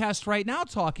podcast right now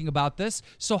talking about this.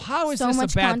 So how is So this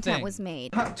much a bad content thing? was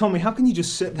made. Tommy, how can you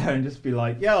just sit there and just be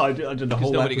like, yeah, I did a Because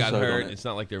whole nobody got episode hurt. on it. It's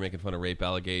not like they're making fun of rape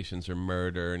allegations or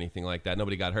murder or anything like that.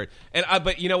 Nobody got hurt. And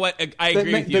but you know what? I They're,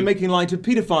 agree with you. they're making light of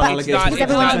paedophile But allegations. not- Because it's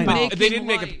everyone's not- involved. they didn't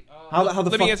make a. How the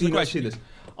Let me fuck answer do you the not see question. this?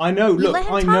 I know. Look, let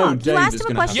him I talk. know You Dave asked is him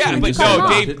a going to have question Yeah, and but you cut him no,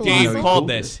 off. Dave Colossal. called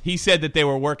this. He said that they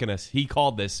were working us. He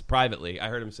called this privately. I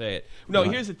heard him say it. No,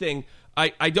 Right. here's the thing.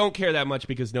 I don't care that much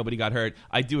because nobody got hurt.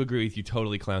 I do agree with you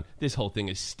totally, Clown. This whole thing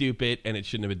is stupid and it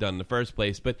shouldn't have been done in the first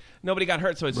place. But nobody got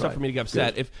hurt, so it's tough Right. for me to get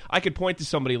upset. Good. If I could point to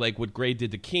somebody like what Gray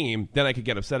did to Keem, then I could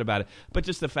get upset about it. But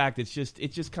just the fact it's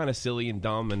just kind of silly and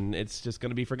dumb, and it's just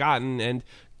going to be forgotten. And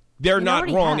they're It not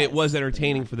already wrong. has. It was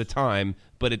entertaining for the time,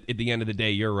 but at the end of the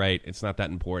day, you're right. It's not that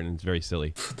important. It's very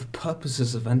silly. For the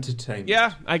purposes of entertainment.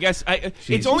 Yeah, I guess it's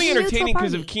Jesus. only It's a entertaining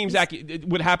because neutral of Keem's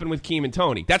what happened with Keem and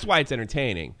Tony. That's why it's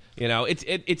entertaining. You know, it's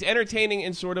entertaining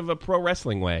in sort of a pro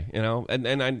wrestling way. You know, and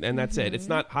that's it. It's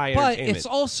not high But entertainment. it's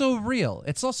also real.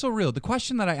 It's also real. The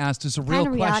question that I asked is a real Kind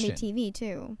of reality question. TV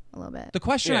too, a little bit. The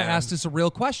question I Yeah. asked is a real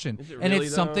question, Is it and really,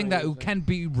 it's something though? that can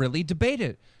be really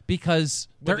debated because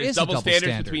there There's is double a double standards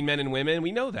standard. between men and women.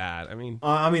 We know that. I mean,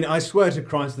 I mean, I swear to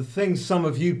Christ, the things some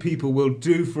of you people will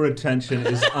do for attention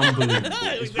is unbelievable.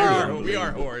 It's very we are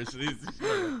unbelievable.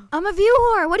 whores. I'm a view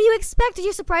whore. What do you expect? Are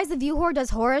you surprised the view whore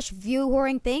does view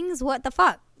whoring things? What the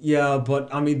fuck? Yeah,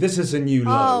 but I mean, this is a new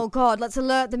Oh low. God, let's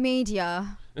alert the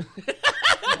media.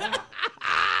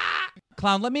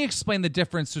 Clown, let me explain the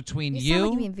difference between You sound like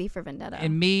you you mean V for Vendetta.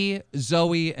 and me,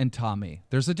 Zoe, and Tommy.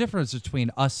 There's a difference between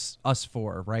us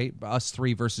four, right? Us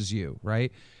three versus you,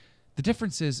 right? The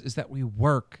difference is that we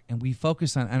work and we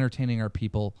focus on entertaining our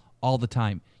people all the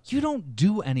time. You don't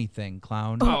do anything,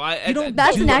 Clown. I don't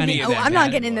That's do an any acting. of Oh, that I'm not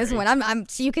getting in this category. one. I'm.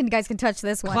 So you guys can touch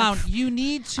this one. Clown, you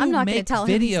need to I'm not gonna make tell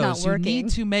him he's not videos. You working. need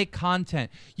to make content.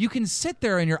 You can sit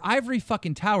there in your ivory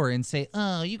fucking tower and say,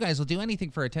 "Oh, you guys will do anything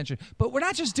for attention." But we're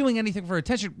not just doing anything for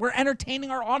attention. We're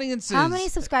entertaining our audiences. How many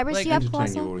subscribers Like, do you have, Entertain your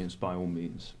Colossal? audience by all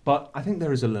means. But I think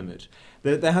there is a limit.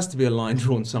 There has to be a line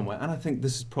drawn somewhere, and I think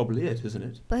this is probably it, isn't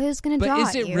it? But who's gonna draw But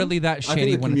is it you? really that I think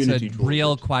shady the when it's community a draws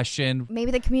real it. question?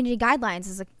 Maybe the community guidelines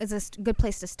is is a good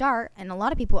place to start. And a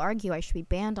lot of people argue I should be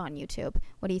banned on YouTube.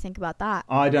 What do you think about that?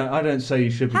 I don't say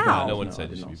you should be How? banned. No one said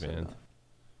you should be banned. That.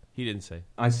 He didn't say.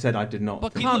 I said I did not.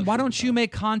 But think Clown, you why should don't be you banned.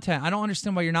 make content? I don't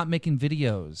understand why you're not making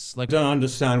videos. Like, I don't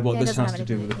understand what Yeah, it this doesn't has have to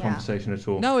do with the anything- yeah. conversation at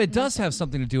all. no, it does have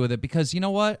something to do with it because you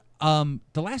know what?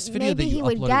 The last video Maybe that you he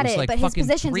would uploaded get was it, like but his fucking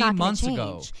position's 3 not going months to change.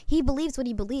 ago. He believes what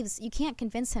he believes. You can't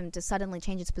convince him to suddenly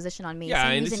change his position on me. Yeah,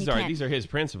 Same and reason this is you all right. can't. These are his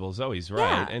principles. Zoe's right.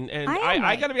 Yeah, and I am I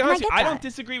right, got to be and I honest, get I don't that.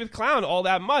 disagree with Clown all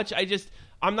that much.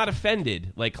 I'm not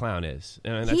offended like Clown is.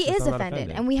 And that's He just- is I'm not offended,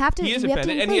 and we have to- He is we have to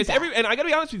offended, and he has include that. and I got to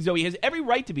be honest with you, Zoe. He has every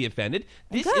right to be offended.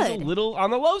 This is a Good. little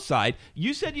on the low side.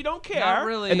 You said you don't care, Not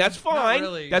really. and that's Not fine.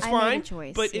 really. That's I made a fine.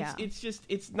 choice, but yeah.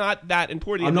 it's not that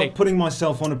important. I'm Hey, not putting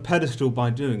myself on a pedestal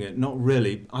by doing it. Not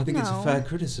really. I think it's a No. fair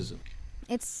criticism.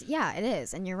 It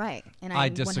is, and you're right. And I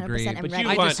I'm disagree. 100% am But ready. you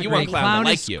I want- disagree. Clown to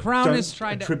like is, you. Clown Don't is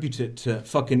trying to. attribute it to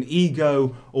fucking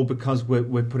ego or because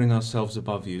we're putting ourselves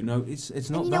above you. No, it's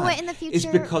not you that. know what, in the It's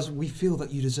future- because we feel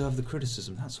that you deserve the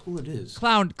criticism. That's all it is.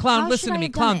 Clown, How listen should to I me,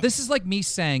 have done Clown. it? This is like me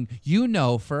saying, you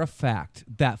know for a fact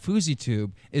that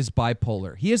FouseyTube is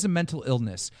bipolar. He has a mental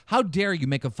illness. How dare you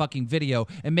make a fucking video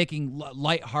and making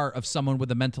light heart of someone with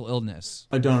a mental illness?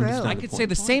 I don't True. understand. I the could point. say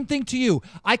the same thing to you.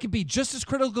 I could be just as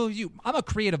critical of you. I'm a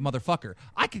creative motherfucker.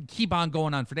 I could keep on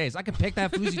going on for days. I could pick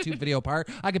that FouseyTube video apart.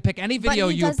 I could pick any But video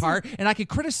he you doesn't- apart, and I could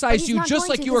criticize he's you not just going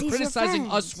like to you are 'cause he's your criticizing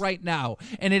friend. us right now.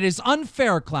 And it is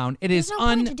unfair, Clown. It is There's no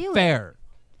point to do it. unfair.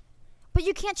 But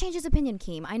you can't change his opinion,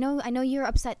 Keem. I know you're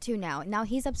upset too now. Now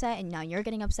he's upset, and now you're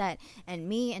getting upset. And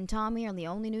me and Tommy are the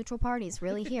only neutral parties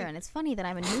really here. And it's funny that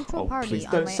I'm a neutral Oh, party. please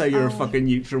on don't my say you're a own. fucking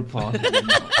neutral party.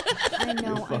 I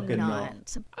know I'm fucking not.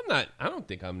 I'm not. I don't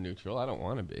think I'm neutral. I don't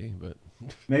want to be, but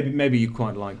maybe you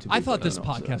quite like to be. I thought but this I'm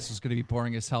not, podcast was going to be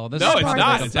boring as hell. This No, is it's probably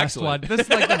not. the It's best excellent. one. This is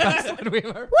like the best one we've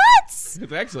ever. What? it's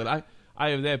excellent. I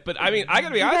have that, but I mean, I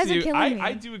gotta be You honest guys with are you. killing me.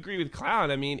 I do agree with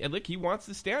Clown. I mean, and look, he wants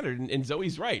the standard, and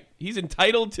Zoe's right. He's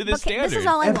entitled to the Okay, standard. this is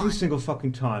all I Every want. single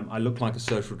fucking time I look like a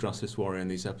social justice warrior in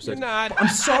these episodes. You're not. I'm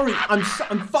sorry. I'm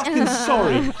fucking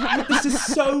sorry. This is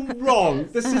so wrong.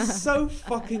 This is so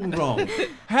fucking wrong.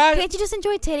 Can't you just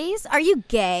enjoy titties? Are you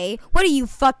gay? What are you,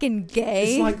 fucking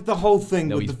gay? It's like the whole thing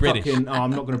No, with he's the British. fucking. Oh,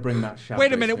 I'm not going to bring that.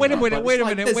 Wait a minute, wait a minute, wait a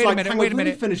minute, wait a minute, hang wait a on, let me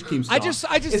minute. finish Keemstar. I just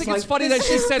think it's funny this that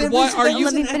she is- said, there "What is- are there you-"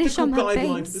 is Let me an finish on ethical my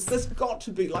guideline. face. There's got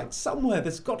to be like somewhere.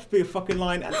 There's got to be a fucking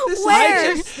line. And this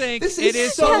Where? I just think this it is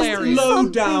is so hilarious. low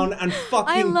Something. down and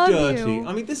fucking love dirty. you.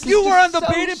 I mean, this is You just were on the so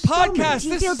Baited stomach. podcast. Do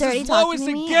you This feel is dirty as low talking as to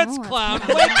it me? gets, Oh, Clown.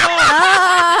 that's Wake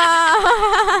up!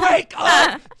 Ah! Wake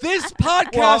up! This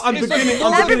podcast Well, I'm is beginning, a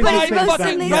I'm beginning to Everybody's think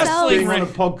roasting that themselves. being on a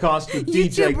podcast with DJ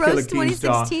YouTube Killer roast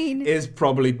Keemstar 2016. is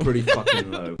probably pretty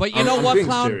fucking low. But you I'm- know I'm what, being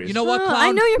Clown? serious. You know what, Oh, Clown?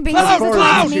 I know you're being Clown, serious.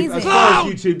 Clown, It's as amazing. far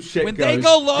as YouTube shit When goes, they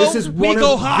go low, this is we one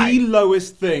go of high. the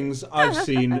lowest things I've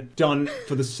seen done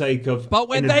for the sake of. But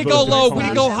when they go low,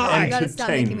 we go high. You gotta stop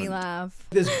making me entertainment. laugh.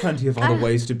 There's plenty of other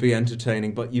ways to be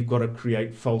entertaining, but you've got to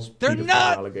create false. They're paedophile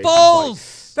not allegations.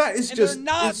 false. That is And just. they're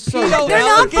not it's so pedo They're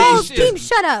not false. allegations. Keem,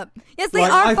 shut up. Yes, they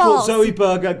Like, are I false. thought Zoe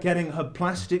Berger getting her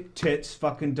plastic tits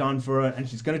fucking done for her, and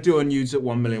she's going to do her nudes at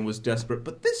 1 million was desperate.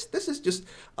 But this is just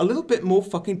a little bit more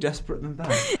fucking desperate than that.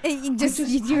 You I were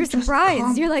just surprised.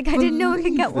 can't You're like, I didn't know it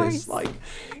could get believe worse. this. Like,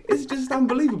 it's just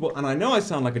unbelievable. And I know I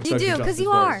sound like a You social do, because justice you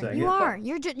warrior are. saying You it, but are.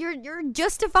 You're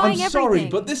justifying I'm everything. sorry,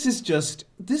 but this is just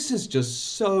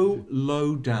so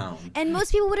low down. And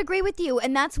most people would agree with you,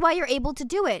 and that's why you're able to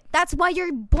do it. That's why your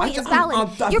point is valid.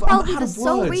 I'm You're probably out the of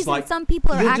sole words. reason Like, some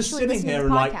people are you're actually just sitting listening here to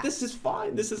and the like, podcast. this is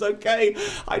fine, this is okay.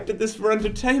 I did this for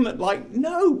entertainment. Like,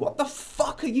 no, what the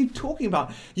fuck are you talking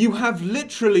about? You have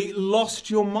literally lost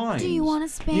your mind. Do you wanna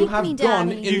spank You have me, gone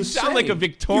Daddy? You sound like a insane.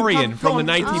 Victorian You have from the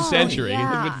gone 19th Oh, century. yeah.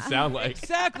 That's what it sound like.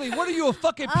 Exactly. What are you, a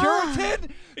fucking Puritan?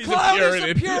 He's a Clown is a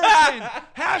Puritan. Puritan.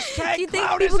 Hashtag Do you think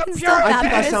Clown is people a can still Puritan. I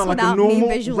think I This sound like a without me normal,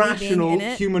 visually being rational in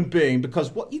it. human being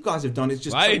because what you guys have done is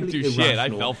just I totally didn't do shit. I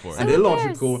irrational fell for it. and So who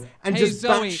illogical cares? and Hey, just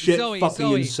Zoe, batshit Zoe, fucking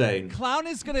Zoe. insane. Clown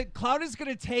is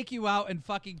gonna take you out and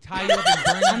fucking tie you up and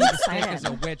burn you to the stake as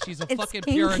a witch. He's a It's fucking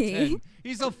kinky. Puritan.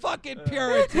 He's a fucking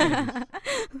Puritan.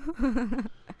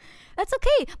 That's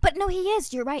okay. But no, he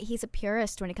is. You're right. He's a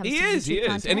purist when it comes He to is, YouTube he is.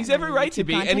 content And he's every a right to YouTube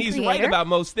be. And content he's right creator. about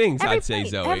most things, Every I'd say, right,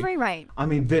 Zoe. Every right. I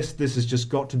mean, this has just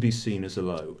got to be seen as a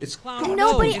low. It's Clown, Nobody-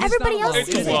 no, it is everybody not else low.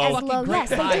 sees It is it a as fucking low. great Yes,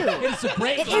 they high. do. It's a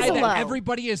great It is high a that low.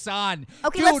 everybody is on.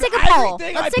 Okay, Dude, let's take a poll.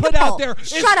 everything Let's I take a put out poll. there is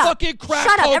Shut up. fucking crack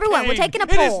Shut up, everyone. We're cocaine. taking a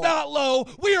It is poll. not low.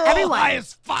 We are all Everyone. high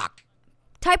as fuck.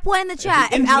 Type 1 in the chat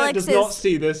the if internet Alex does not is.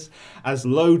 see this as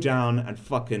low down and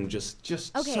fucking just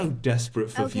Okay. so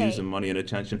desperate for Okay. views and money and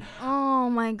attention. Oh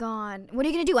my god. What are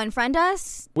you going to do? Unfriend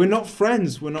us? We're not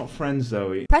friends. We're not friends,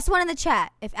 Zoe. Press 1 in the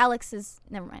chat if Alex is.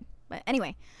 Never mind. But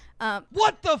anyway.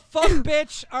 What the fuck,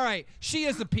 bitch? All right. She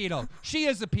is a pedo. She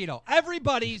is a pedo.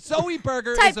 Everybody, Zoe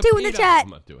Berger Type is a 2 pedo. in the chat. I'm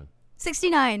not doing.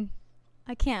 69.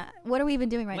 I can't. What are we even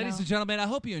doing right Ladies now? and gentlemen, I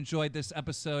hope you enjoyed this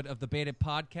episode of the Baited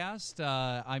Podcast.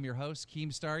 I'm your host,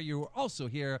 Keemstar. You are also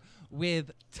here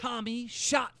with Tommy,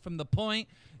 shot from the point,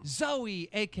 Zoe,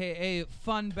 a.k.a.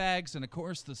 Funbags, and, of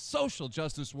course, the social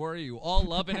justice warrior you all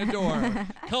love and adore.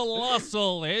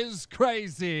 Colossal is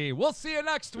crazy. We'll see you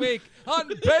next week on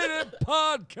Baited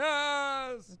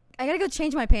Podcast. I gotta go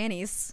change my panties.